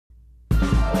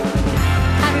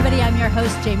your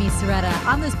host, Jamie Soretta.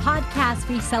 On this podcast,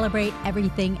 we celebrate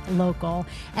everything local.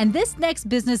 And this next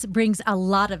business brings a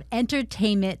lot of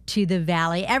entertainment to the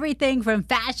Valley, everything from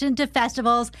fashion to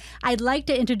festivals. I'd like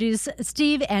to introduce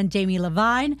Steve and Jamie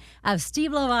Levine of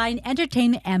Steve Levine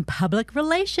Entertainment and Public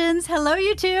Relations. Hello,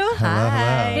 you two.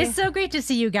 Hi. It's so great to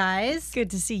see you guys.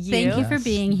 Good to see you. Thank you for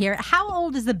being here. How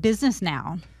old is the business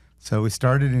now? So we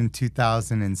started in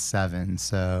 2007.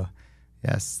 So,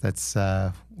 yes, that's,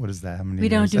 what is that? How many We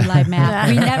don't years? do live math.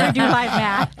 We never do live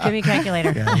math. Give me a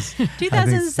calculator. Yes.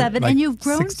 2007, and you've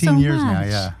grown 16 so years much.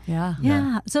 now, yeah.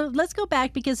 Yeah. So let's go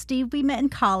back because, Steve, we met in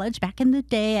college back in the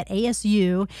day at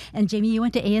ASU. And Jamie, you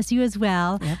went to ASU as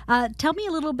well. Yep. Tell me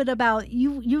a little bit about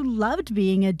you. You loved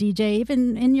being a DJ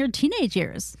even in your teenage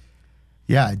years.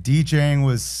 Yeah, DJing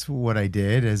was what I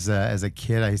did as a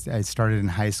kid. I started in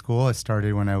high school. I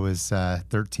started when I was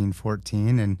 13,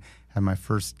 14, and had my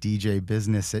first DJ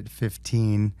business at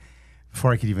 15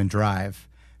 before I could even drive.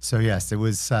 So, yes, it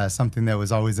was something that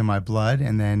was always in my blood.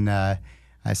 And then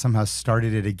I somehow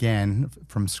started it again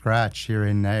from scratch here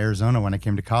in Arizona when I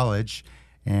came to college.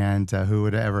 And who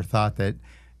would have ever thought that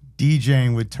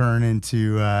DJing would turn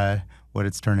into what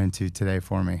it's turned into today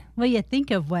for me. Well, you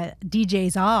think of what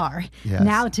DJs are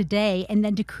now today, and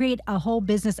then to create a whole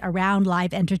business around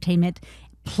live entertainment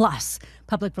plus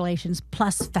public relations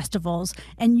plus festivals.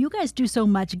 And you guys do so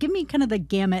much. Give me kind of the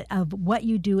gamut of what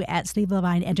you do at Steve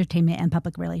Levine Entertainment and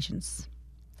Public Relations.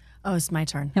 Oh, it's my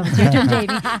turn. No, it's your turn, Jamie.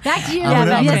 Back to you.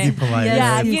 I'm gonna be polite.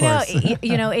 Yeah, of you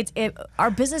know, course.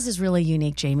 our business is really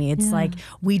unique, Jamie. It's like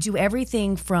we do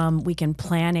everything from we can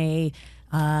plan a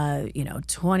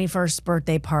 21st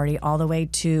birthday party all the way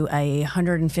to a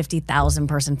 150,000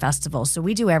 person festival. So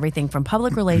we do everything from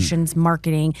public relations,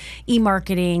 marketing,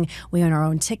 e-marketing. We own our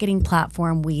own ticketing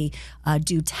platform. We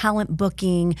do talent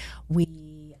booking. We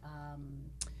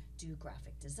do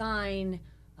graphic design.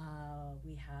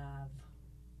 We have,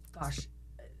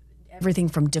 everything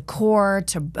from decor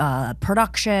to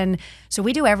production. So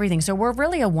we do everything. So we're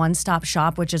really a one-stop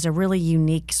shop, which is a really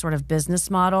unique sort of business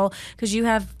model because you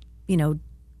have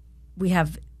we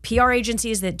have PR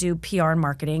agencies that do PR and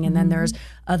marketing, and then there's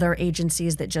other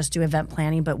agencies that just do event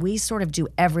planning, but we sort of do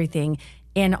everything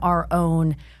in our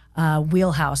own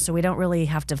wheelhouse. So we don't really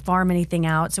have to farm anything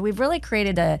out. So we've really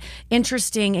created a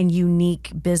interesting and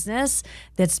unique business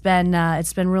that's been,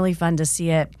 it's been really fun to see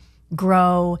it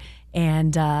grow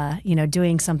and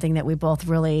doing something that we both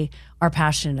really are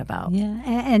passionate about.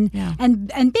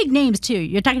 And big names too.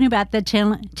 You're talking about the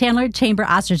Chandler Chamber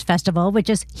Ostrich Festival, which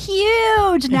is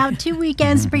huge now. 2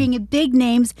 weekends bringing big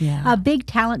names, big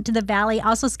talent to the Valley.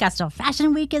 Also, Scottsdale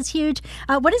Fashion Week is huge.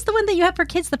 What is the one that you have for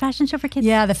kids? The fashion show for kids?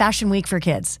 Yeah, the Fashion Week for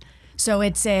kids. So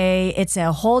it's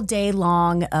a whole day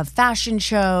long of fashion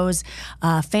shows,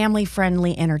 family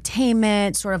friendly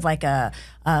entertainment, sort of like a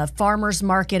farmer's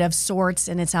market of sorts,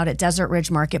 and it's out at Desert Ridge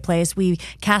Marketplace. We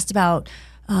cast about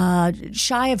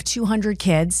shy of 200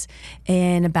 kids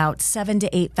in about 7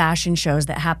 to 8 fashion shows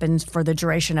that happens for the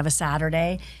duration of a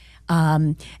Saturday.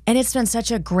 And it's been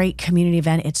such a great community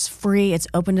event. It's free. It's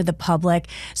open to the public.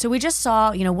 So we just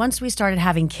saw, once we started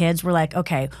having kids, we're like,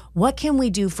 okay, what can we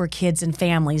do for kids and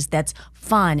families that's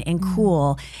fun and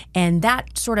cool? And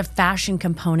that sort of fashion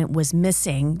component was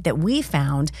missing that we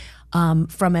found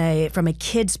from a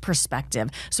kid's perspective.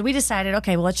 So we decided,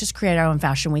 okay, well, let's just create our own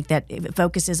fashion week that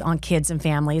focuses on kids and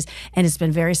families. And it's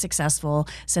been very successful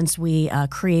since we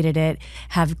created it,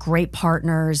 have great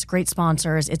partners, great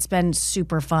sponsors. It's been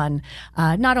super fun,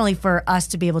 not only for us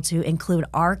to be able to include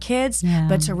our kids,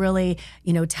 but to really,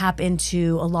 tap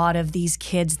into a lot of these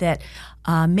kids that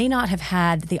may not have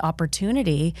had the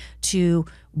opportunity to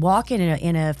walk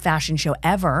in a fashion show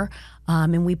ever.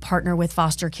 And we partner with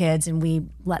foster kids and we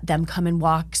let them come and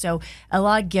walk. So a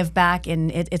lot of give back,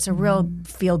 and it's a real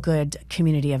feel-good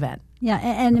community event. Yeah,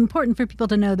 and important for people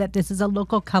to know that this is a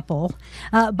local couple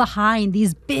behind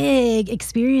these big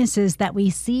experiences that we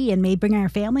see and may bring our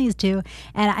families to.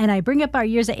 And I bring up our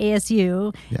years at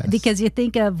ASU because you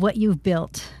think of what you've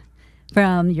built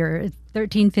from your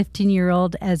 13,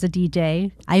 15-year-old as a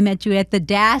DJ. I met you at the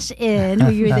Dash Inn,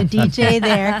 where you were the DJ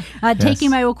there,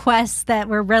 taking my requests that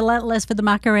were relentless for the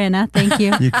Macarena. Thank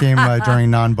you. You came during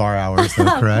non-bar hours,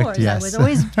 though, correct? Of course. Yes. I was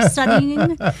always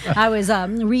studying. I was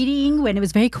reading when it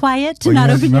was very quiet, Well, not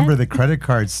open remember yet. the credit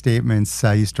card statements.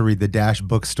 I used to read the Dash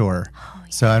bookstore.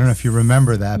 So I don't know if you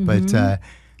remember that, but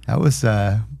that was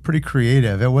pretty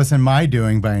creative. It wasn't my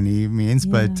doing by any means,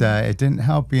 but it didn't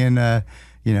help being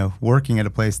working at a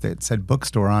place that said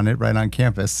bookstore on it right on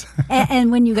campus.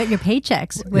 And when you got your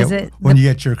paychecks, was it? When you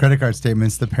get your credit card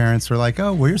statements, the parents were like,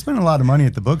 oh, well, you're spending a lot of money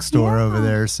at the bookstore over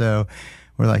there. So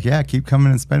we're like, yeah, keep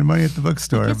coming and spending money at the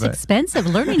bookstore. It's expensive.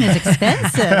 Learning is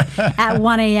expensive at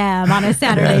 1 a.m. on a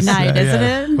Saturday night, isn't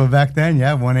it? Well, back then,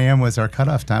 1 a.m. was our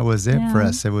cutoff time. Was it for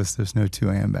us? There's no 2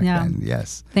 a.m. back then.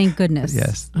 Yes. Thank goodness.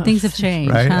 Yes. Things have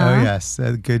changed. Right? Huh? Oh, yes.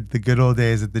 The good old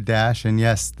days at the Dash. And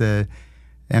yes, the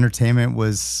entertainment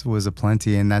was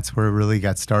aplenty. And that's where it really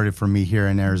got started for me here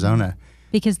in Arizona.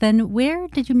 Because then where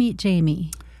did you meet Jamie?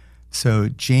 So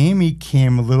Jamie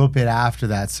came a little bit after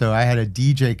that. So I had a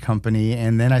DJ company,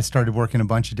 and then I started working a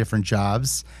bunch of different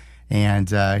jobs, and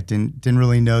didn't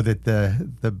really know that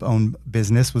the own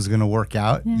business was going to work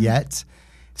out yet.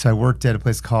 So I worked at a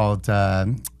place called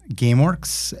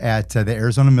GameWorks at the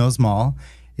Arizona Mills Mall.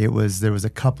 There was a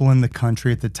couple in the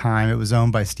country at the time. It was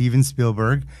owned by Steven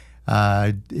Spielberg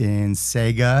in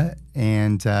Sega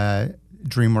and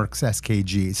DreamWorks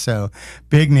SKG. So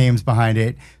big names behind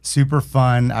it, super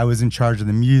fun. I was in charge of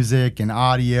the music and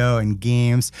audio and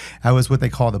games. I was what they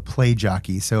call the play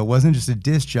jockey. So it wasn't just a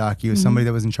disc jockey, it was somebody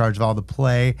that was in charge of all the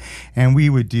play. And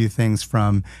we would do things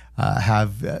from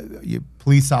have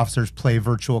police officers play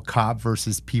virtual cop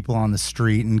versus people on the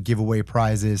street and give away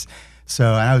prizes.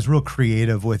 So, and I was real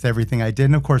creative with everything I did.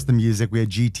 And of course the music, we had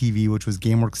GTV, which was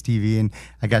GameWorks TV, and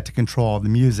I got to control all the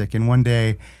music. And one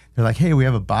day they're like, hey, we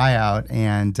have a buyout,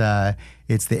 and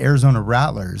it's the Arizona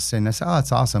Rattlers. And I said, oh,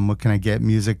 that's awesome. What can I get?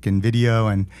 Music and video,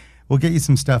 and we'll get you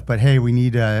some stuff. But hey, we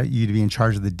need you to be in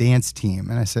charge of the dance team.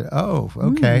 And I said, oh,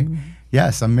 okay.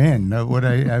 Yes, I'm in. I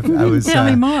was Tell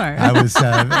me more. I was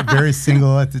very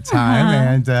single at the time,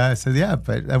 and I said, yeah,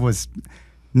 but I was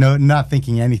not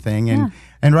thinking anything.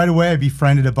 And right away, I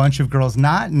befriended a bunch of girls,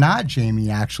 not Jamie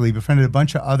actually, befriended a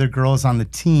bunch of other girls on the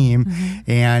team,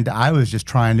 and I was just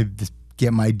trying to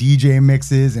get my DJ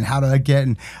mixes and how do I get,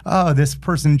 and this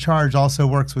person in charge also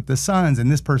works with the Suns,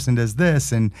 and this person does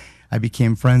this, and I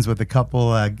became friends with a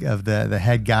couple of the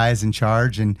head guys in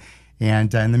charge, and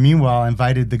in the meanwhile, I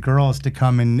invited the girls to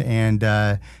come and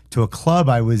to a club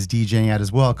I was DJing at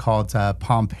as well called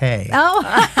Pompeii.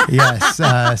 Oh, yes.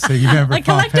 So you remember a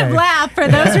collective laugh for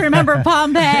those who remember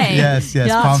Pompeii. Yes.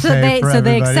 Yeah, Pompeii so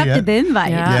they accepted the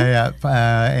invite. Yeah.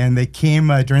 And they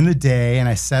came during the day, and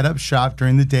I set up shop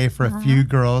during the day for a few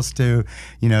girls to,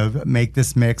 make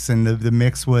this mix. And the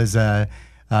mix was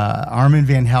Armin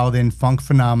van Helden, Funk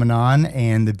Phenomenon,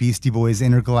 and the Beastie Boys,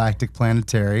 Intergalactic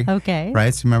Planetary. Okay.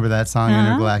 Right? So remember that song,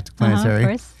 Intergalactic Planetary? Of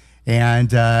course. And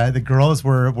the girls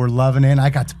were loving it. I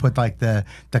got to put like the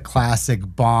classic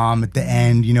bomb at the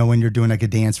end, when you're doing like a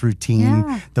dance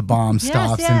routine, the bomb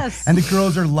stops. And the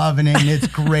girls are loving it, and it's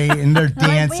great, and they're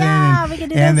dancing.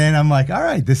 And then I'm like, all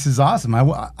right, this is awesome.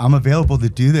 I'm available to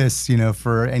do this,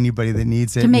 for anybody that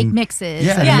needs it. To make mixes.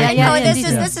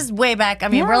 This is way back. I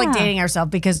mean, we're like dating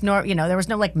ourselves because there was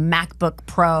no like MacBook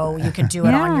Pro. You could do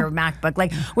it on your MacBook.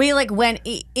 Like we went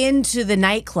into the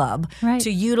nightclub to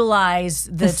utilize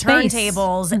the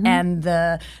turntables and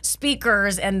the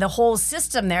speakers and the whole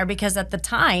system there, because at the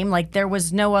time, like, there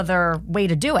was no other way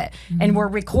to do it. And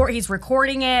he's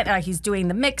recording it, he's doing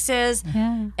the mixes,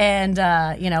 and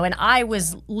and I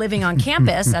was living on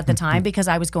campus at the time because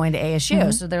I was going to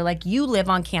ASU. So they're like, you live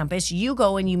on campus, you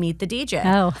go and you meet the DJ.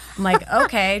 Oh, I'm like,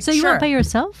 okay, so you went by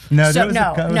yourself? No,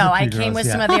 I came with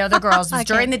some of the other girls. It was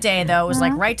during the day though. It was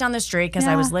like right down the street because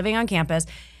I was living on campus,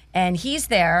 and he's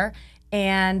there.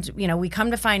 And, we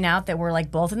come to find out that we're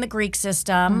like both in the Greek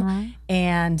system.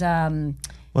 And,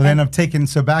 then I've taken,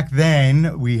 so back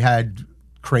then we had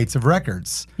crates of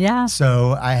records. Yeah.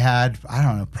 So I had, I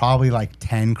don't know, probably like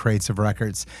 10 crates of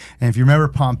records. And if you remember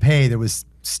Pompeii, there was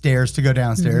stairs to go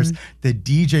downstairs. The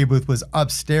DJ booth was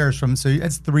upstairs so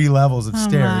it's 3 levels of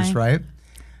stairs, right?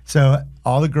 So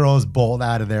all the girls bolt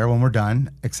out of there when we're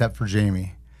done, except for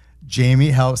Jamie. Jamie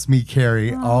helps me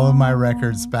carry all of my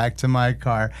records back to my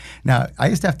car. Now, I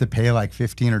used to have to pay like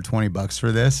 $15 or $20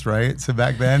 for this, right? So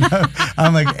back then,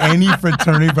 I'm like, any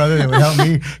fraternity brother that would help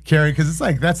me carry, because it's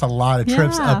like, that's a lot of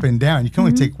trips up and down. You can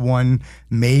only take 1,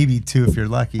 maybe 2 if you're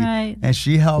lucky. Right. And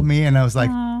she helped me, and I was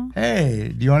like,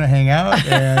 hey, do you want to hang out?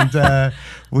 And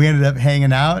we ended up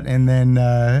hanging out, and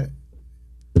then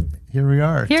here we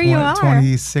are. Here you are.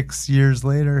 26 years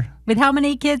later. With how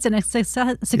many kids and a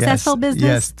successful business?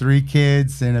 Yes, 3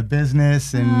 kids and a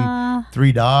business and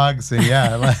 3 dogs. And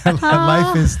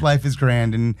life is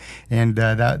grand, and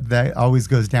that always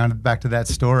goes back to that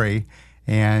story.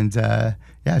 And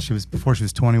Yeah, she was before she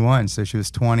was 21. So she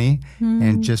was 20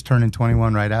 and just turning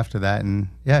 21 right after that. And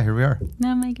yeah, here we are.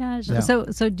 Oh my gosh. Yeah. So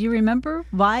do you remember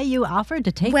why you offered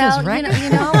to take Well, those records?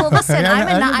 well, listen,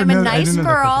 I'm a nice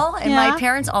girl, and Yeah. my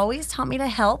parents always taught me to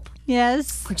help,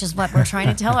 Yes. which is what we're trying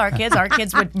to tell our kids. Our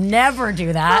kids would never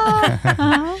do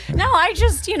that. No, I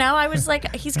just, I was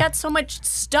like, he's got so much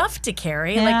stuff to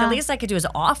carry. Like, Yeah. the least I could do is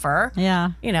offer.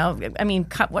 Yeah. I mean,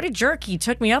 what a jerk. He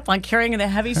took me up on carrying the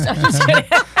heavy stuff. Just kidding.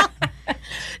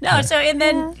 No, so, and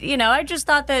then, I just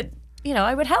thought that,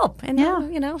 I would help. And, Yeah. so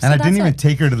And I that's didn't even it.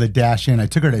 take her to the Dash Inn. I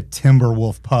took her to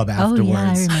Timberwolf Pub afterwards. Oh, yeah,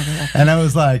 I remember that. And I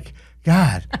was like,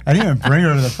 God, I didn't even bring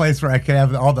her to the place where I could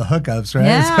have all the hookups, right?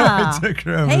 Yeah. So I took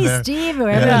her over Hey, there. Steve, who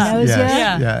everyone knows you.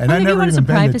 Yeah. And Well, I maybe you never wanted even some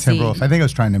been privacy. to Timberwolf. I think I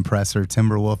was trying to impress her.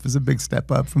 Timberwolf is a big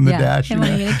step up from the Dash. I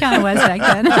mean, it kind of was back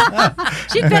then.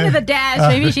 She'd been to the Dash.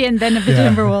 Maybe she hadn't been to the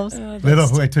Timberwolves.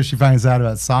 Little wait till she finds out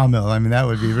about Sawmill. I mean, that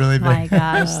would be really big. My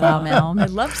gosh, Sawmill. I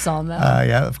love Sawmill.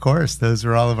 Yeah, of course. Those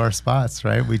were all of our spots,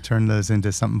 right? We turned those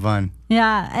into something fun.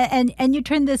 Yeah, and you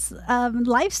turned this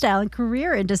lifestyle and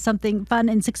career into something fun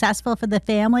and successful for the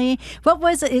family. What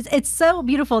was it? It's so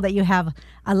beautiful that you have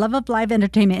a love of live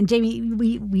entertainment. And Jamie,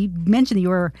 we mentioned you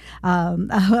were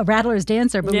a Rattlers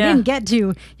dancer, but we didn't get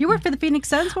to. You worked for the Phoenix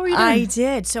Suns. What were you doing? I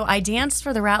did. So I danced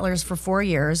for the Rattlers for 4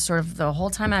 years, sort of the whole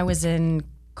time I was in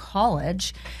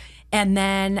college. And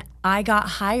then I got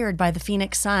hired by the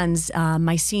Phoenix Suns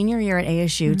my senior year at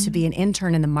ASU to be an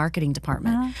intern in the marketing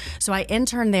department. So I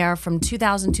interned there from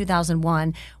 2000,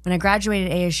 2001. When I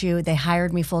graduated ASU, they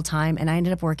hired me full time, and I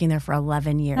ended up working there for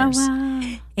 11 years. Oh,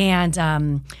 wow. And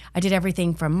I did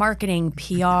everything from marketing,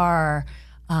 PR,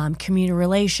 community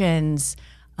relations.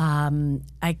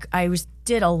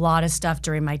 Did a lot of stuff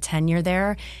during my tenure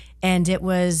there. And it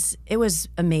was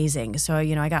amazing. So,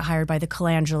 I got hired by the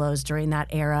Colangelos during that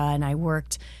era, and I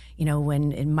worked,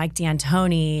 when Mike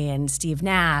D'Antoni and Steve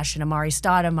Nash and Amari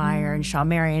Stoudemire and Shaw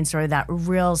Marion, sort of that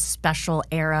real special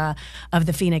era of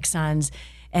the Phoenix Suns.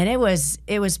 And it was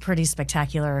pretty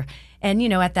spectacular. And,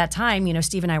 at that time,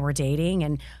 Steve and I were dating,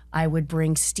 and I would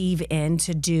bring Steve in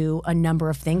to do a number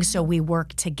of things. So we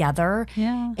worked together.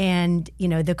 Yeah. And,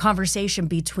 the conversation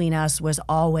between us was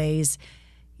always,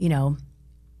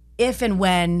 if and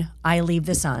when I leave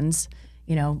the Suns,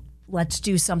 let's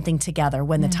do something together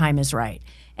when the time is right.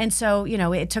 And so,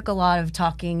 it took a lot of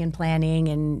talking and planning,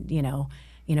 and,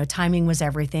 timing was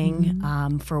everything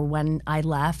for when I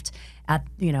left. I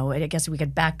guess we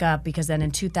could back up, because then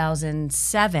in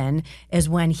 2007 is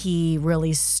when he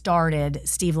really started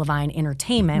Steve Levine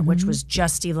Entertainment, which was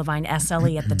just Steve Levine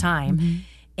SLE at the time.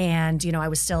 And, I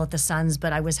was still at the Suns,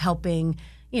 but I was helping,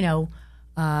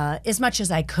 as much as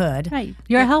I could. Right.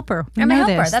 You're a helper. We I'm a know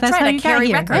helper. this. That's right. how I you got carry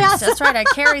here. records. Yes. That's right. I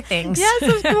carry things. Yes,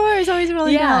 of course. Always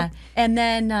really Yeah. help. And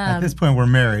then At this point, we're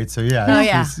married, so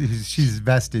she's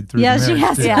vested through Yeah, the she marriage.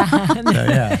 has. too. Yeah. So,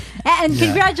 yeah. And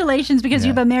congratulations, because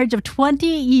you have a marriage of 20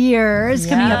 years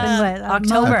coming up in what,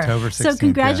 October. October 16th. So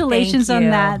congratulations Thank on you.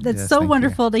 that. That's Yes, so thank you.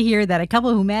 wonderful to hear that a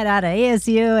couple who met out of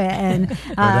ASU and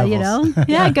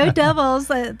go Devils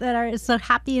that are so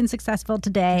happy and successful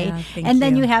today. Yeah, thank and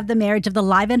then you. you have the marriage of the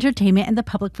live entertainment and the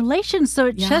public relations. So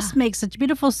it just makes such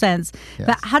beautiful sense. Yes.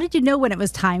 But how did you know when it was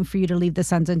time for you to leave the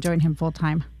Suns and join him full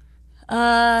time?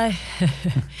 That's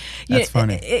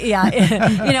funny. Yeah,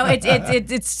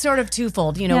 it's sort of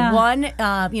twofold. Yeah. One,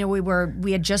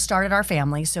 we had just started our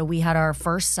family, so we had our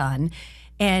first son.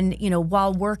 And,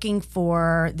 while working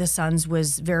for the Suns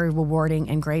was very rewarding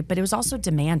and great, but it was also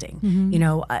demanding.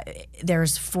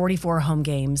 There's 44 home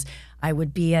games. I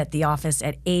would be at the office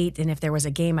at 8, and if there was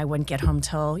a game, I wouldn't get home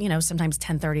till, sometimes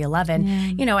 10:30,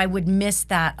 11. Yeah. I would miss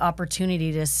that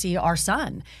opportunity to see our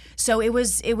son. So it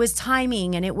was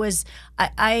timing, and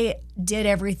I did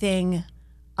everything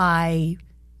I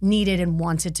needed and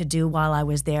wanted to do while I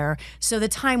was there. So the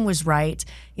time was right.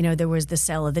 There was the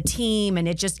sale of the team, and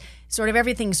it just sort of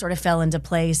everything sort of fell into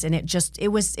place, and it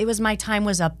was my time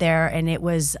was up there, and it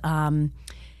was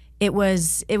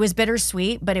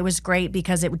bittersweet, but it was great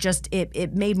because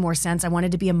it made more sense. I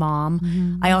wanted to be a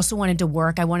mom. I also wanted to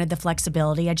work. I wanted the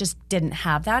flexibility. I just didn't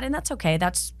have that, and that's okay.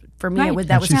 That's for me. Right.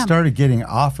 That was She started getting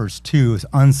offers too,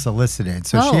 unsolicited.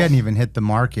 So she hadn't even hit the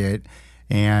market.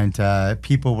 And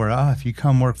people were, if you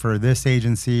come work for this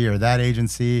agency or that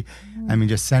agency,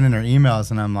 just sending her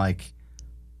emails. And I'm like,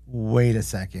 wait a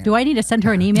second. Do I need to send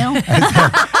her an email?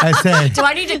 I said, do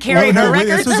I need to carry her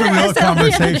records? This was a real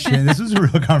conversation. This was a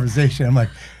real conversation. I'm like,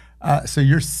 so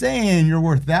you're saying you're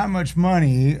worth that much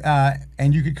money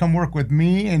and you could come work with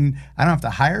me and I don't have to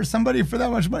hire somebody for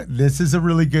that much money? This is a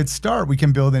really good start. We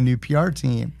can build a new PR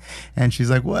team. And she's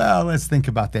like, well, let's think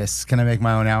about this. Can I make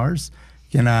my own hours?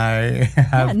 can I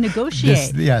have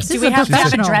negotiate? Yes. Do we have to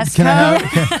have a dress code?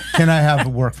 Can I have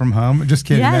work from home? Just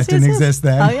kidding. Yes, that didn't yes. exist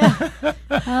then. Oh yeah.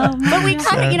 But we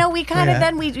kind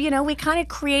of, we kind of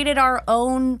created our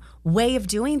own way of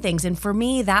doing things. And for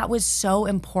me, that was so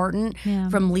important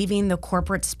from leaving the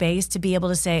corporate space to be able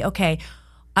to say, okay,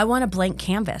 I want a blank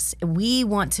canvas. We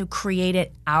want to create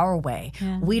it our way.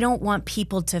 Yeah. We don't want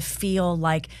people to feel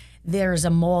like there's a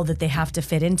mold that they have to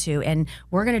fit into. And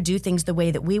we're going to do things the way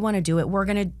that we want to do it. We're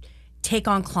going to take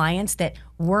on clients that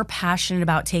we're passionate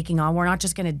about taking on. We're not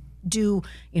just going to do,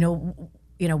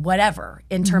 whatever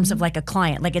in terms of like a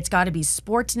client. Like it's got to be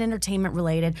sports and entertainment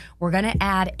related. We're going to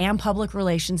add and public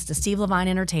relations to Steve Levine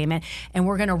Entertainment, and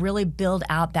we're going to really build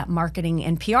out that marketing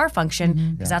and PR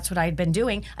function because that's what I had been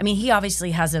doing. I mean, he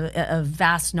obviously has a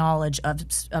vast knowledge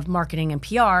of marketing and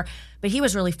PR, but he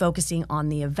was really focusing on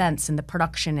the events and the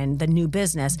production and the new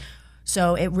business.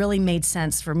 So it really made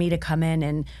sense for me to come in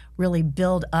and really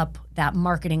build up that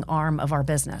marketing arm of our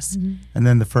business. And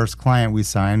then the first client we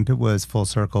signed was full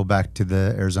circle back to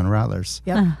the Arizona Rattlers.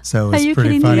 Yep. So it was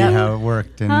pretty funny how it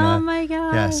worked. And, oh my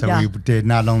God. Yeah, so we did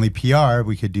not only PR,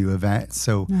 we could do events.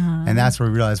 So, and that's where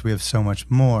we realized we have so much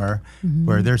more,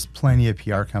 where there's plenty of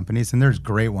PR companies, and there's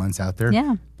great ones out there.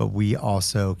 Yeah. But we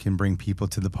also can bring people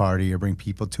to the party or bring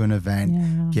people to an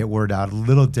event, get word out a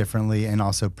little differently, and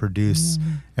also produce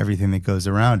everything that goes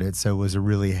around it. So it was a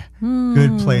really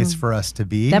good place for us to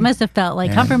be. That must have felt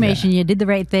like confirmation. You did the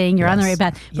right thing. You're on the right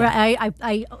path. Yeah.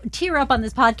 I tear up on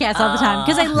this podcast all the time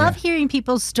because I love hearing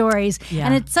people's stories. Yeah.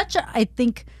 And it's such a, I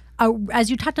think, as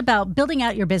you talked about building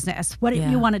out your business, what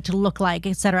you want it to look like,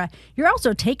 et cetera, you're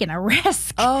also taking a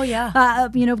risk. Oh, yeah.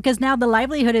 Because now the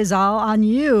livelihood is all on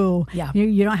you. Yeah.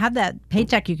 You don't have that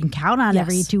paycheck you can count on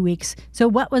every 2 weeks. So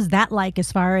what was that like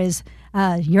as far as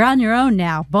you're on your own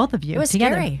now, both of you? It was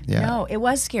together? scary. Yeah. No, it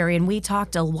was scary. And we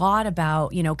talked a lot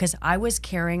about, because I was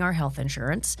carrying our health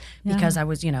insurance because I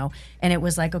was, and it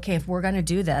was like, okay, if we're going to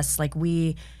do this, like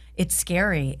it's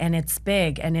scary and it's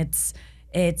big and it's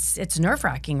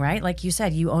nerve-wracking, right? Like you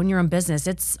said, you own your own business.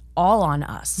 It's all on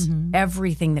us,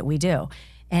 everything that we do.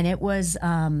 And it was,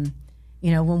 when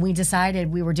we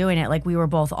decided we were doing it, like we were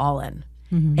both all in.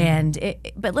 And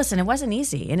but listen, it wasn't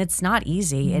easy, and it's not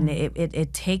easy, and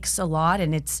it takes a lot,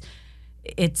 and it's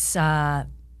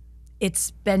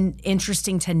been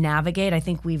interesting to navigate. I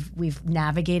think we've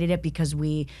navigated it because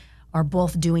we are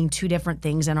both doing two different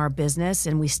things in our business,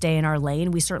 and we stay in our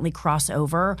lane. We certainly cross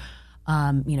over,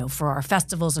 for our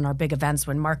festivals and our big events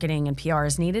when marketing and PR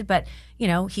is needed. But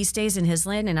he stays in his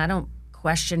lane, and I don't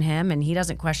question him, and he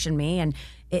doesn't question me. And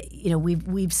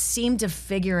we've seemed to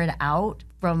figure it out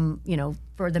from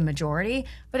for the majority.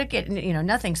 But again,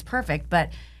 nothing's perfect.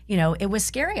 But it was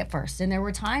scary at first, and there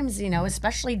were times,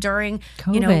 especially during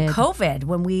COVID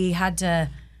when we had to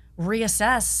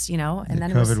reassess. And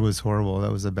then COVID was horrible.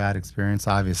 That was a bad experience.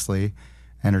 Obviously,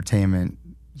 entertainment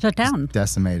shut down,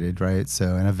 decimated, right?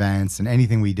 So, and events and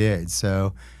anything we did.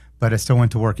 So, but I still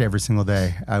went to work every single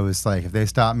day. I was like, if they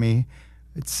stop me,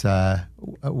 it's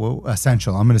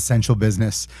essential. I'm an essential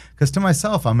business. Because to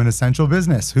myself, I'm an essential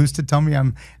business. Who's to tell me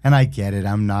and I get it,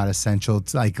 I'm not essential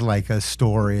like a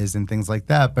store is and things like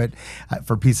that. But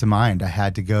for peace of mind, I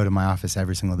had to go to my office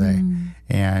every single day.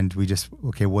 And we just,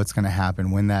 okay, what's going to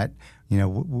happen when that,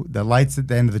 the light's at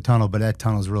the end of the tunnel, but that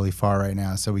tunnel's really far right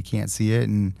now, so we can't see it.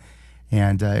 And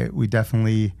we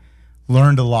definitely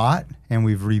learned a lot, and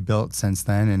we've rebuilt since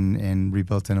then and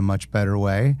rebuilt in a much better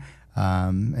way.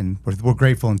 And we're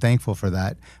grateful and thankful for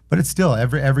that. But it's still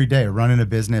every day running a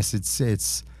business.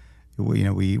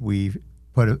 We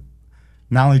put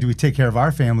not only do we take care of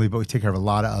our family, but we take care of a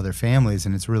lot of other families.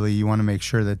 And it's really, you want to make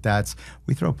sure that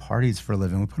we throw parties for a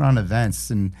living. We put on events,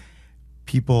 and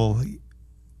people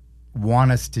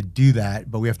want us to do that,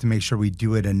 but we have to make sure we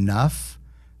do it enough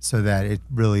so that it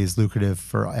really is lucrative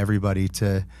for everybody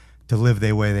to live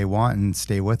the way they want and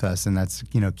stay with us. And that's,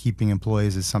 keeping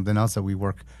employees is something else that we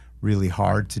work really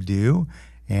hard to do.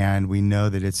 And we know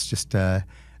that it's just,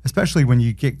 especially when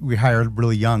we hire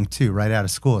really young too, right out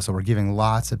of school. So we're giving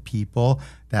lots of people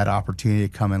that opportunity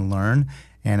to come and learn.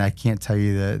 And I can't tell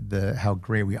you how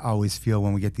great we always feel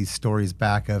when we get these stories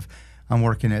back of, I'm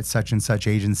working at such and such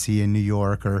agency in New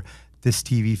York or this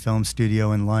TV film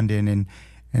studio in London.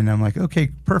 And I'm like, okay,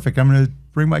 perfect. I'm going to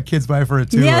bring my kids by for a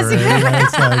tour. Yes.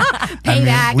 It's like,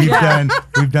 Payback.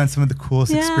 We've done some of the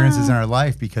coolest experiences in our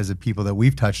life because of people that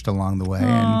we've touched along the way.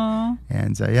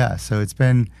 So it's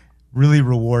been really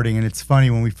rewarding. And it's funny,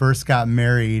 when we first got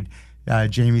married,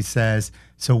 Jamie says,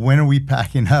 so when are we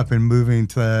packing up and moving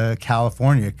to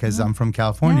California? Because I'm from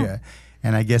California.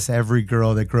 And I guess every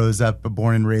girl that grows up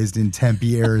born and raised in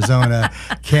Tempe, Arizona,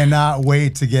 cannot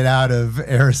wait to get out of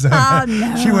Arizona. Oh,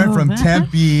 no. She went from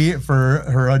Tempe for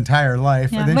her entire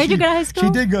life. Yeah. And then Where'd you go to high school? She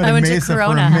did go to Mesa for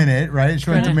a minute, right?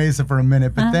 She went to Mesa for a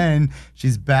minute, but then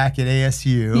she's back at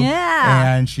ASU.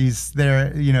 Yeah. And she's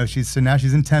there, so now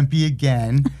she's in Tempe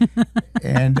again.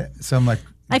 And so I'm like,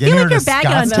 I feel like you're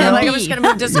bagging on Tempe. Like, I'm just going to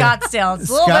move to Scottsdale. It's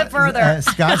a little bit further.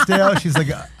 Scottsdale, she's like,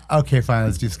 okay, fine,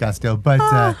 let's do Scottsdale. But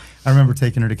I remember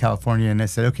taking her to California, and I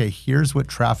said, okay, here's what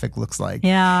traffic looks like.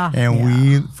 Yeah. And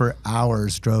we, for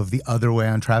hours, drove the other way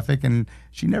on traffic, and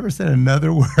she never said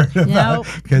another word about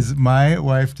it, because my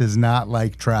wife does not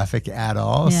like traffic at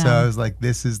all. Yeah. So I was like,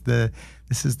 this is the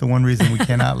one reason we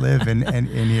cannot live in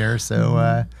here.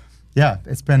 So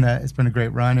it's been a great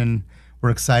run, and we're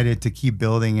excited to keep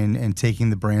building and taking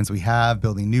the brands we have,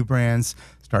 building new brands,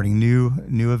 starting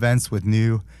new events with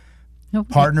new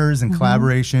partners and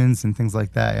collaborations and things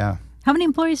like that. Yeah. How many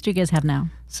employees do you guys have now?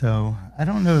 So I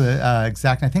don't know the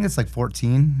exact. I think it's like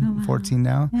 14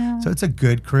 now. Yeah. So it's a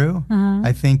good crew.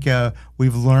 I think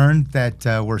we've learned that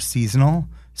we're seasonal.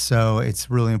 So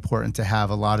it's really important to have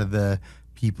a lot of the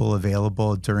people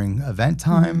available during event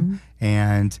time.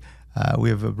 And we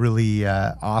have a really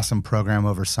awesome program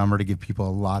over summer to give people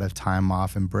a lot of time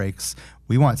off and breaks.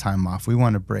 We want time off. We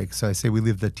want a break. So I say we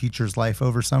live the teacher's life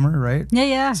over summer, right?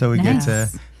 Yeah. So we get to,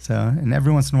 and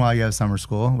every once in a while you have summer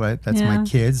school, right? That's my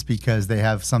kids, because they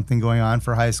have something going on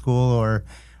for high school, or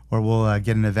we'll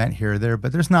get an event here or there.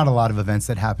 But there's not a lot of events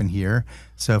that happen here.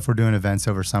 So if we're doing events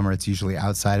over summer, it's usually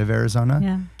outside of Arizona.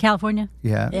 Yeah. California.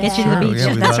 Yeah. Get you to the beach.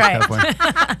 Yeah, we That's love right.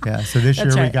 California. Yeah. So this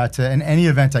year we got to, and any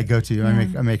event I go to,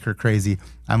 I make her crazy.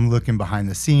 I'm looking behind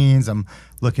the scenes. I'm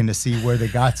looking to see where they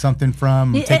got something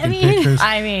from. I'm taking pictures.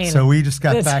 So we just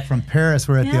got back from Paris.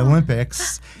 We're at the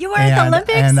Olympics. You were at the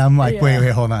Olympics? And I'm like, wait,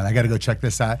 hold on. I got to go check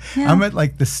this out. I'm at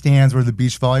like the stands where the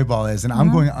beach volleyball is, and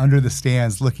I'm going under the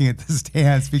stands, looking at the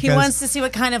stands, because he wants to see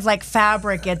what kind of like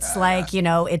fabric it's like,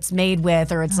 it's made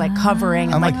with, or it's like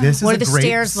covering. I'm like, this is what a do the great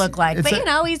stairs look like? But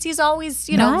he's always,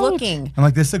 looking. I'm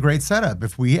like, this is a great setup.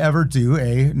 If we ever do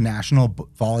a national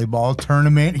volleyball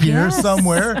tournament here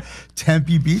somewhere,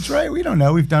 Tempe Beach, right? We don't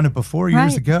know. We've done it before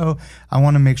years ago. I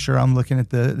want to make sure I'm looking at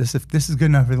this. If this is good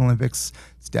enough for the Olympics,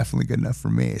 it's definitely good enough for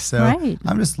me. So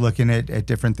I'm just looking at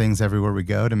different things everywhere we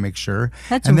go to make sure.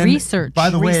 That's and then, research. By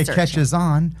the way, it catches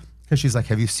on. Because she's like,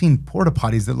 have you seen porta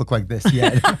potties that look like this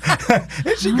yet?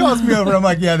 And she calls me over. I'm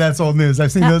like, yeah, that's old news.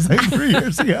 I've seen those like 3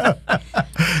 years ago.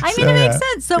 I mean, it makes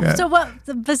sense. So what,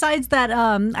 besides that,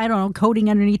 I don't know, coating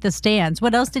underneath the stands,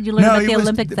 what else did you learn about the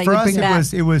Olympics that you bring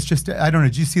back? It was just, I don't know,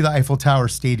 did you see the Eiffel Tower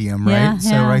Stadium, right?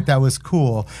 That was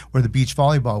cool, where the beach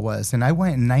volleyball was. And I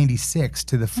went in 96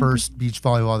 to the first beach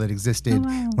volleyball that existed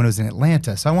when it was in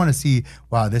Atlanta. So I want to see,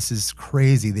 wow, this is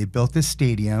crazy. They built this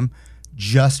stadium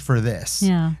just for this.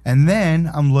 Yeah. And then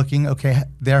I'm looking, okay,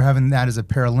 they're having that as a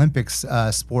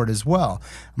Paralympics sport as well.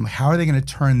 I'm like, how are they going to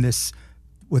turn this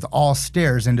with all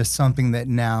stairs into something that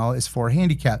now is for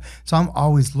handicap? So I'm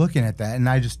always looking at that. And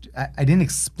I didn't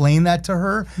explain that to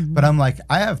her, but I'm like,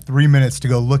 I have 3 minutes to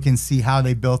go look and see how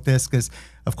they built this. Because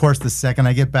of course, the second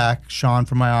I get back, Sean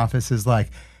from my office is like,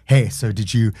 hey, so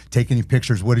did you take any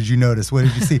pictures? What did you notice? What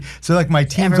did you see? So like my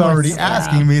team's already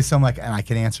asking me, so I'm like, and I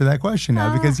can answer that question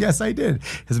now, because yes, I did.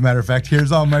 As a matter of fact,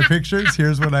 here's all my pictures.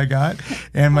 Here's what I got.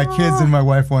 And my kids and my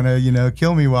wife want to,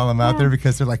 kill me while I'm out there,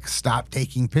 because they're like, stop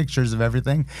taking pictures of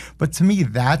everything. But to me,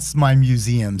 that's my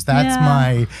museums. That's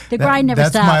my the grind never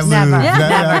that's stops. my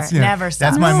Louvre. Never stops.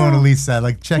 That's my Mona Lisa.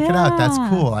 Like, check it out. That's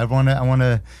cool. I want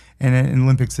to. And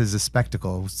Olympics is a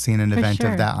spectacle, seeing an event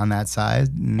of that on that side.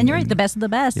 And you're right, the best of the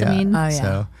best. Yeah. I mean,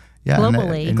 so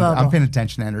globally. and I'm paying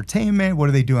attention to entertainment. What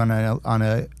do they do on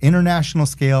a international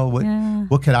scale?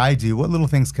 What could I do? What little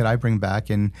things could I bring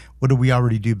back? And what do we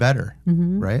already do better?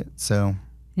 Right? So.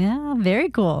 Yeah, very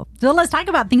cool. So let's talk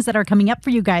about things that are coming up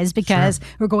for you guys, because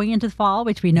we're going into the fall,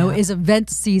 which we know is event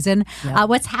season.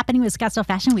 What's happening with Scottsdale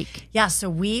Fashion Week? Yeah, so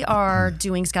we are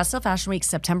doing Scottsdale Fashion Week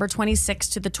September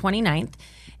 26th to the 29th.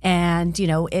 And,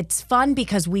 it's fun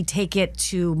because we take it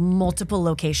to multiple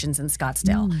locations in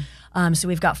Scottsdale. So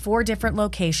we've got 4 different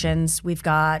locations. We've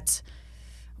got,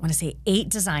 I want to say 8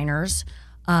 designers.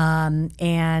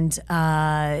 And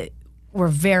we're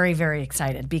very, very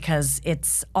excited because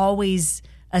it's always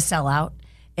a sellout.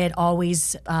 It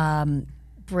always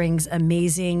brings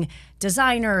amazing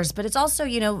designers, but it's also,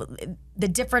 the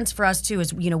difference for us too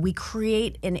is, we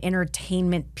create an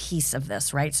entertainment piece of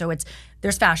this, right? So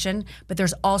there's fashion, but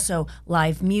there's also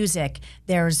live music.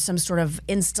 There's some sort of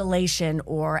installation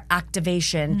or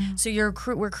activation. So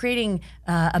we're creating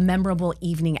a memorable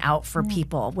evening out for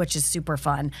people, which is super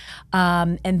fun.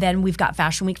 And then we've got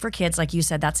Fashion Week for Kids, like you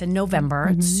said, that's in November.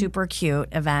 It's a super cute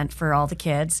event for all the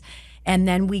kids. And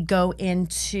then we go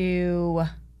into...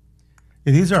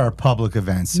 Yeah, these are our public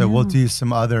events. So we'll do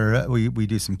some other, we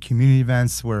do some community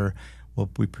events where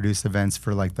we produce events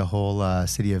for like the whole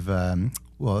city of,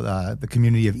 the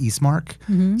community of Eastmark.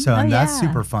 So and that's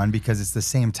super fun because it's the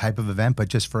same type of event, but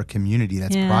just for a community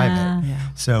that's private. Yeah.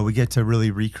 So we get to really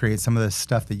recreate some of the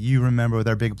stuff that you remember with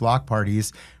our big block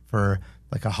parties for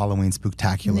like a Halloween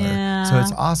spooktacular. Yeah. So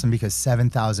it's awesome because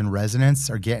 7,000 residents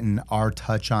are getting our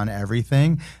touch on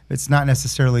everything. It's not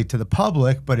necessarily to the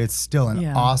public, but it's still an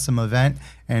awesome event,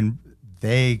 and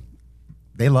they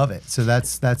love it. So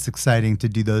that's exciting to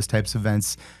do those types of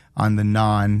events on the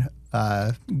non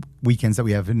weekends that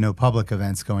we have no public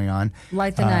events going on.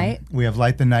 Light the Night. We have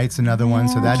Light the Night's another one,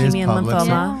 so that is Leukemia and public.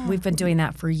 lymphoma. We've been doing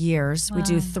that for years. We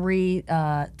do three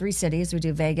cities. We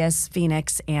do Vegas,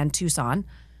 Phoenix, and Tucson.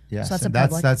 Yes, so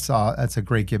that's a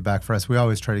great give back for us. We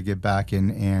always try to give back,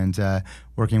 and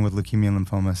working with Leukemia and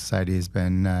Lymphoma Society has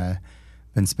been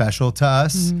special to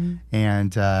us,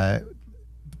 and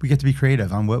we get to be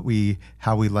creative on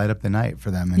how we light up the night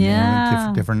for them,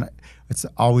 and different. It's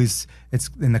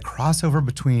in the crossover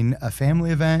between a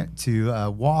family event to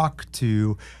a walk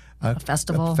to a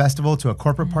festival to a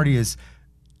corporate party is.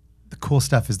 The cool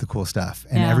stuff is the cool stuff,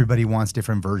 and everybody wants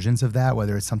different versions of that,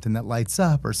 whether it's something that lights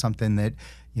up or something that,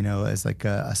 is like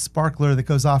a sparkler that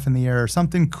goes off in the air or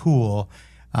something cool.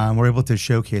 We're able to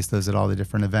showcase those at all the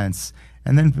different events.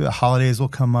 And then the holidays will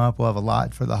come up. We'll have a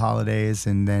lot for the holidays.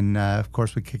 And then, of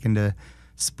course, we kick into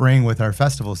spring with our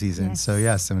festival season. Yes. So,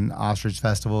 yes, an Ostrich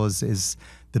Festival is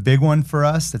the big one for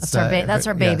us. That's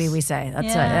our baby, we say.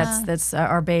 That's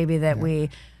our baby that we,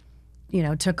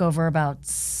 took over about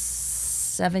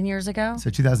 7 years ago. So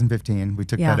 2015, we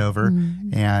took that over,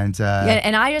 and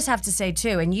and I just have to say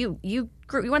too. And you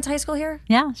went to high school here?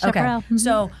 Yeah, Chaparral. Okay.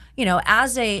 So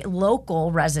as a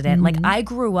local resident, like I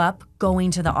grew up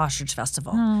going to the Ostrich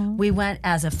Festival. We went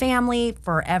as a family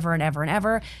forever and ever and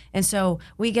ever, and so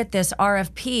we get this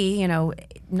RFP,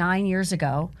 9 years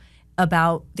ago,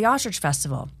 about the Ostrich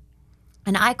Festival.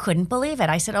 And I couldn't believe it.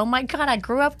 I said, oh my God, I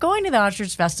grew up going to the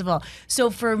Ostrich Festival. So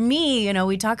for me,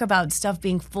 we talk about stuff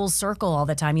being full circle all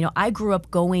the time. I grew up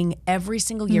going every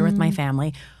single year with my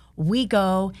family. We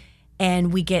go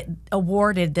and we get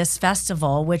awarded this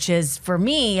festival, which is, for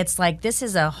me, it's like, this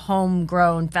is a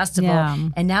homegrown festival. Yeah.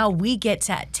 And now we get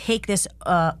to take this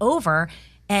over.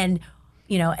 And,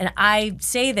 and I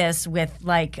say this with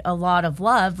like a lot of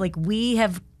love, like we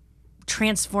have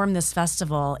transform this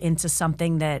festival into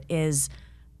something that is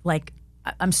like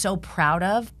I'm so proud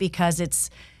of, because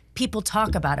people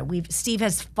talk about it. Steve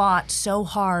has fought so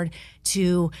hard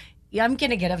to. Yeah, I'm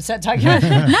gonna get upset talking about it.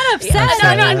 Not upset.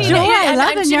 I mean, joy. I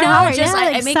love in your heart.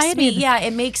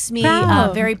 It makes me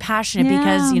very passionate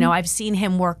because I've seen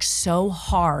him work so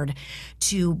hard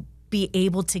to be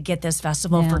able to get this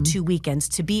festival for 2 weekends,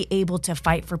 to be able to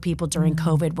fight for people during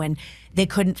COVID when they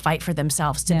couldn't fight for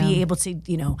themselves, to be able to,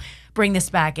 bring this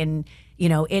back. And,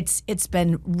 it's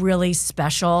been really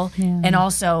special. Yeah. And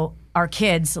also our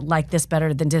kids like this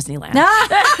better than Disneyland. Well,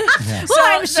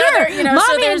 I'm sure.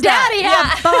 Mommy and Daddy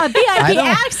have VIP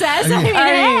access.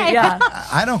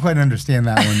 I don't quite understand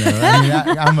that one though.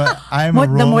 I'm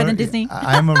more than Disney.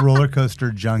 I'm a roller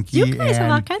coaster junkie. You guys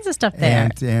have all kinds of stuff there.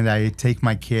 And I take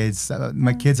my kids.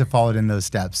 My kids have followed in those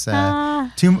steps. So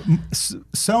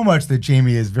much that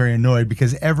Jamie is very annoyed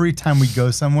because every time we go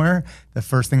somewhere, the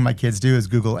first thing my kids do is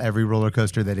Google every roller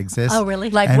coaster that exists. Oh, really?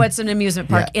 Like what's an amusement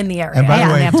park in the area. And by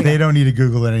the way, they don't need to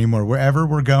Google it anymore. Wherever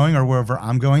we're going or wherever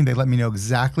I'm going, they let me know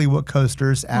exactly what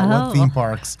coasters at what theme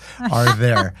parks are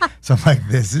there. So I'm like,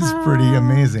 this is pretty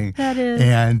amazing. That is.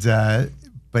 And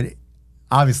but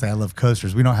obviously I love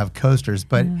coasters. We don't have coasters,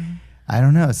 but I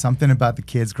don't know, something about the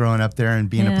kids growing up there and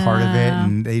being a part of it,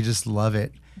 and they just love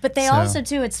it. But they also,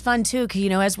 too, it's fun, too,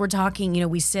 because, as we're talking,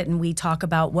 we sit and we talk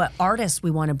about what artists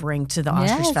we want to bring to the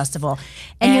Ostrich Festival.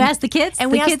 And you ask the kids?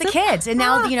 And we ask the kids. And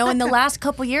now, in the last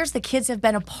couple of years, the kids have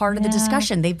been a part of the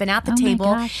discussion. They've been at the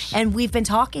table, and we've been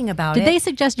talking about it. Did they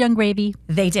suggest Young Gravy?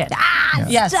 They did.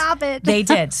 Yes. Stop it. They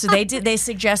did. So they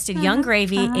suggested Young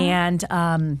Gravy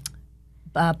and...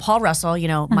 Paul Russell,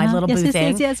 My Little Boo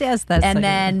thing. Yes. That's and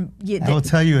then I will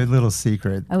tell you a little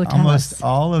secret. Almost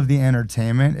all of the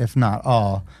entertainment, if not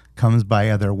all, comes by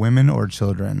other women or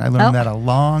children. I learned that a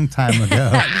long time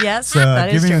ago. Yes, so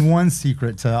that is giving true. one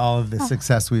secret to all of the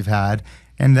success we've had,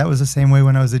 and that was the same way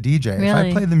when I was a DJ. If I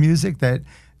Really? play the music that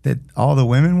all the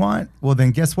women want, well,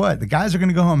 then guess what? The guys are going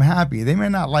to go home happy. They may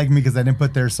not like me because I didn't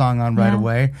put their song on right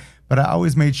away, but I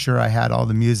always made sure I had all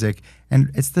the music.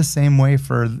 And it's the same way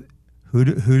for who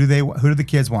do the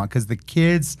kids want? Because the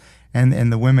kids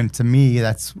and the women, to me,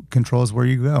 that's controls where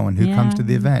you go and who comes to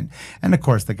the event. And of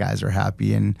course, the guys are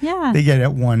happy and they get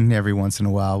it one every once in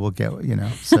a while. We'll get,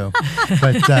 so.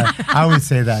 But I always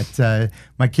say that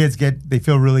my kids they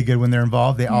feel really good when they're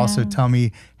involved. They also tell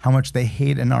me how much they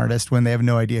hate an artist when they have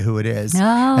no idea who it is.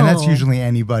 No. And that's usually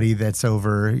anybody that's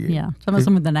over.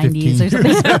 Some of the 90s or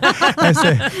something. I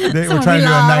say, we're trying to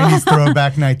do a 90s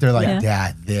throwback night. They're like,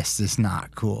 Dad, this is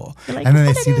not cool. Like, and then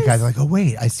they "Yes, see it the guys is." like, oh,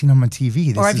 wait, I seen him on TV.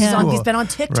 This Or if is cool. he's been on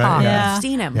TikTok, Right, yeah. I've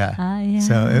seen him. Yeah.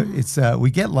 So it's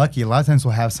we get lucky. A lot of times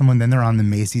we'll have someone, then they're on the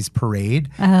Macy's parade,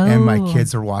 and my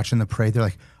kids are watching the parade. They're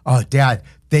like, oh, Dad,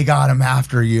 they got him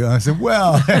after you. I said,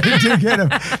 well, they didn't get him.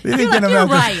 They didn't get him you're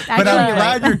after. right. But I'm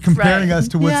glad you're comparing us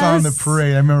to what's on the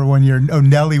parade. I remember one year,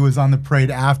 Nelly was on the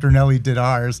parade after Nelly did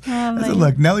ours. I said,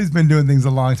 look, Nelly's been doing things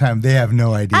a long time. They have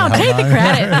no idea. I'll how take the long.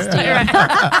 credit,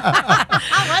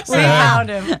 Steve. We found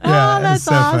him. Yeah, Oh, that's it's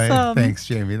so funny. awesome. Thanks,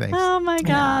 Jamie. Thanks. Oh my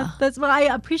God. That's what I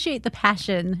appreciate, the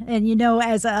passion. And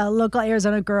as a local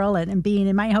Arizona girl and being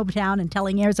in my hometown and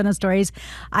telling Arizona stories,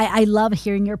 I love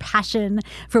hearing your passion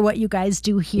for what you guys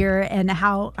do here and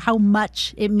how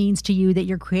much it means to you that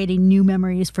you're creating new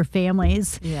memories for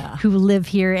families who live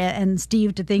here. And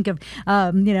Steve, to think of,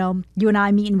 you and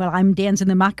I meeting while I'm dancing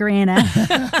the Macarena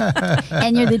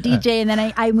and you're the DJ. And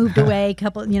then I moved away a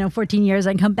couple, 14 years.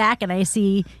 I come back and I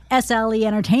see SLE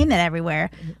Entertainment everywhere.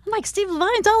 I'm like, Steve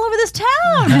Levine's all over this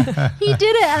town. He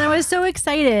did it. And I was so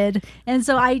excited. And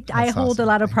so I hold awesome. a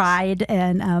lot of pride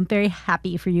and I'm very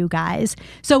happy for you guys.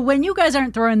 So when you guys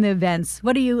aren't throwing the events,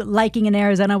 what are you liking in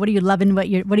Arizona? What are you loving? What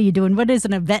are you doing? What is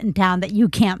an event in town that you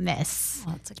can't miss?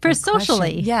 Well, that's a for good socially.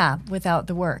 question. Yeah, without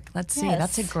the work. Let's see. Yes.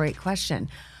 That's a great question.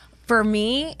 For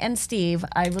me and Steve,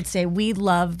 I would say we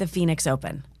love the Phoenix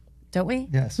Open. Don't we?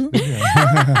 Yes, we do.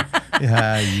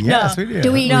 Yes, we do.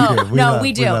 Do we? No,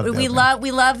 we do. We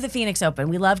We love the Phoenix Open.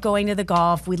 We love going to the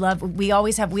golf. We have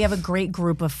a great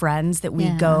group of friends that we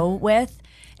go with.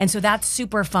 And so that's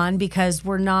super fun because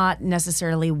we're not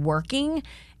necessarily working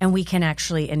and we can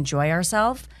actually enjoy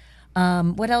ourselves.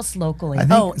 What else locally? I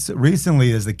think so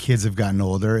recently, as the kids have gotten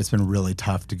older, it's been really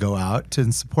tough to go out to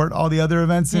support all the other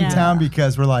events in town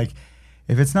because we're like,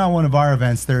 if it's not one of our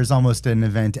events, there's almost an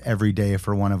event every day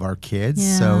for one of our kids.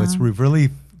 Yeah. So we've really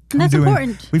That's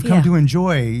important. We've come to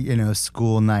enjoy,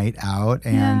 school night out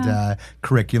and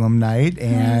curriculum night,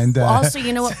 and well, also,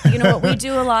 you know what we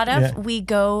do a lot of? We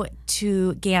go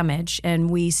to Gamage and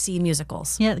we see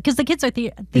musicals. Yeah, because the kids are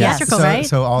theatrical, right?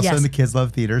 So also Yes. the kids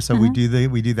love theater, so we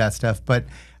do that stuff, but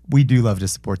we do love to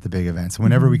support the big events.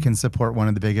 Whenever we can support one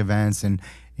of the big events, and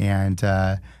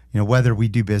whether we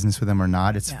do business with them or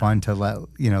not, it's fun to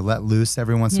let loose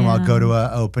every once in a while. Go to a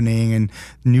opening and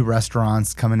new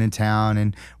restaurants coming in town,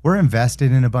 and we're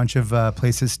invested in a bunch of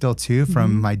places still too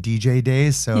from my DJ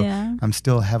days. So I'm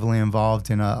still heavily involved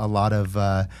in a lot of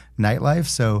nightlife.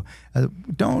 So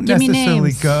don't Give me necessarily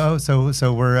names. go.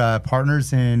 So we're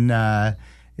partners in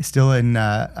still in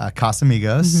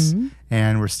Casamigos,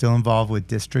 and we're still involved with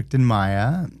District and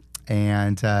Maya,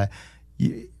 and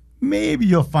maybe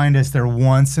you'll find us there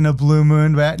once in a blue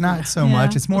moon, but not so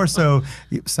much. It's more so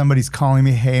somebody's calling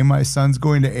me, hey, my son's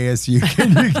going to ASU. Can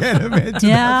you get him into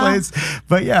that place?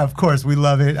 But yeah, of course, we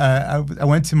love it. I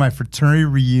went to my fraternity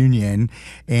reunion,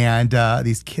 and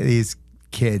these kids,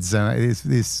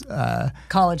 these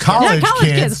college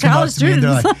kids come up to me and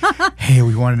they're like, hey,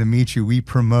 we wanted to meet you. We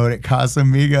promote at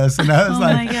Casamigos. And I was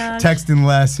texting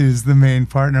Les, who's the main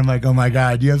partner. I'm like, oh my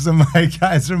God, you have some of my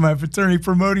guys from my fraternity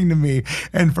promoting to me.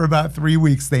 And for about 3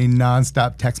 weeks, they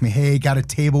nonstop text me, hey, got a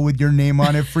table with your name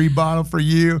on it, free bottle for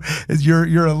you.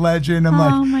 You're a legend. I'm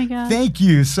like, thank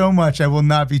you so much. I will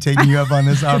not be taking you up on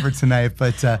this offer tonight.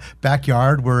 But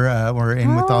backyard, we're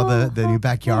in with all the new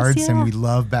backyards, and we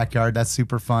love backyard. That's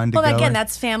super fun to go. Well, again,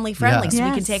 that's family friendly, so we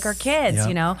can Yes. take our kids,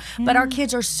 But our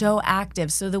kids are so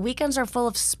active, so the weekends are full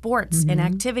of sports and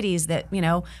activities that we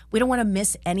don't want to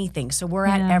miss anything. So we're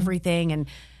at everything, and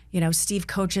Steve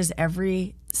coaches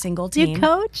every single team. You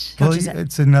coach? Well,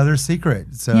 it's another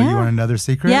secret. So you want another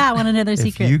secret? Yeah, I want another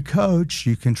secret. If you coach,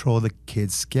 you control the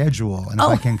kid's schedule. And if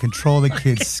I can control the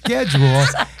kid's schedule,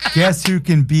 guess who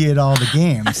can be at all the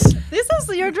games?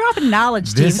 You're dropping knowledge,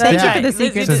 Steve. Thank you for the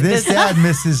secret. So this dad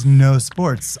misses no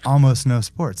sports, almost no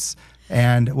sports.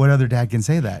 And what other dad can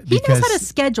say that? He knows how to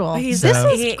schedule. This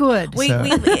is good.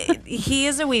 He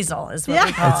is a weasel, is what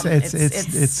we call him.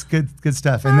 It's good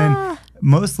stuff. And then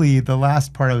mostly the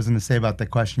last part I was going to say about the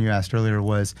question you asked earlier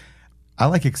was, I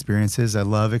like experiences. I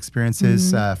love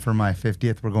experiences. For my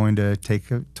 50th, we're going to take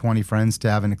 20 friends to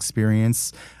have an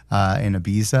experience in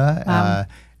Ibiza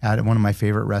at one of my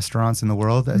favorite restaurants in the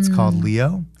world. It's called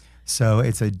Leo. So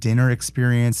it's a dinner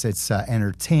experience. It's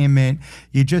entertainment.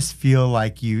 You just feel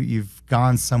like you've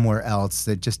gone somewhere else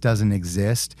that just doesn't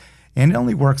exist. And it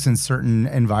only works in certain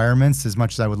environments, as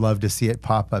much as I would love to see it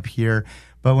pop up here.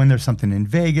 But when there's something in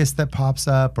Vegas that pops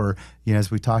up, or, as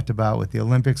we talked about with the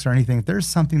Olympics or anything, if there's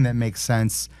something that makes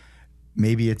sense,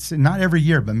 maybe it's not every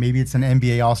year, but maybe it's an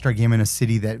NBA All-Star game in a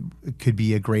city that could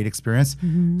be a great experience.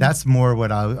 That's more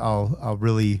what I'll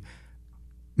really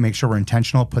make sure we're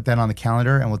intentional, put that on the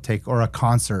calendar, and we'll take, or a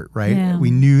concert, right? Yeah. We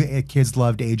knew kids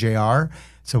loved AJR,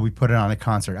 so we put it on a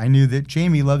concert. I knew that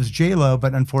Jamie loves J-Lo,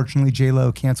 but unfortunately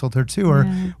J-Lo canceled her tour.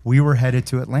 We were headed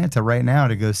to Atlanta right now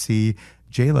to go see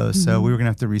J-Lo, so we were gonna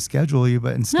have to reschedule you,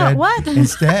 but instead, well,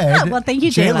 thank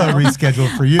you, J-Lo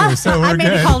rescheduled for you, so we're good. I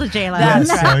made a call to J-Lo.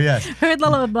 Yes. Her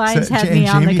little blinds had me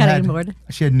on the cutting board.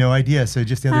 She had no idea, so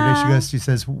just the other day she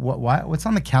says, what's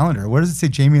on the calendar? Where does it say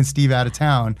Jamie and Steve out of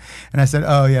town? And I said,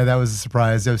 oh yeah, that was a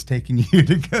surprise. I was taking you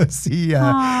to go see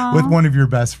with one of your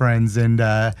best friends and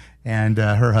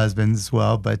her husband as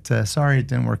well, but sorry it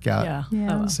didn't work out.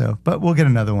 So, but we'll get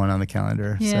another one on the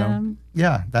calendar. So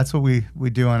yeah, that's what we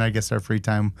do on, I guess, our free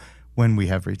time when we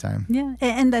have free time. Yeah,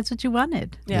 and that's what you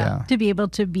wanted. Yeah. To be able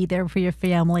to be there for your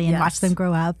family and watch them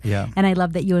grow up. Yeah. And I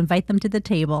love that you invite them to the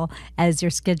table as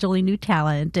you're scheduling new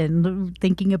talent and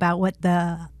thinking about what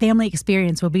the family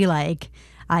experience will be like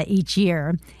each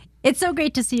year. It's so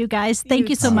great to see you guys. Thank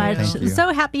you so much. Thank you.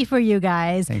 So happy for you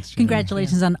guys. Thanks, Jamie.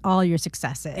 Congratulations on all your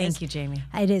successes. Thank you, Jamie.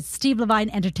 It is Steve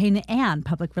Levine, Entertainment and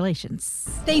Public Relations.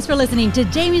 Thanks for listening to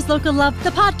Jamie's Local Love,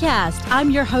 the podcast. I'm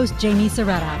your host, Jamie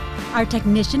Serretta. Our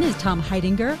technician is Tom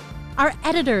Heidinger. Our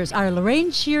editors are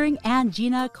Lorraine Shearing and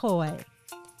Gina Coy.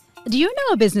 Do you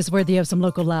know a business worthy of some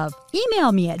local love?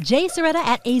 Email me at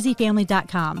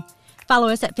jserretta@azfamily.com. Follow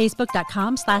us at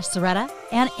facebook.com/Serretta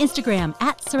and Instagram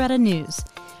 @Serretta News.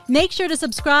 Make sure to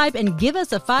subscribe and give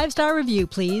us a 5-star review,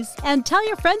 please. And tell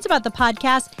your friends about the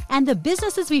podcast and the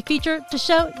businesses we feature to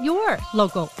show your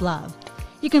local love.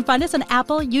 You can find us on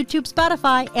Apple, YouTube,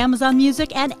 Spotify, Amazon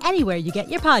Music, and anywhere you get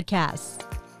your podcasts.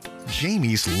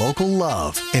 Jamie's Local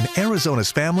Love, an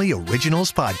Arizona's Family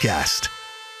Originals podcast.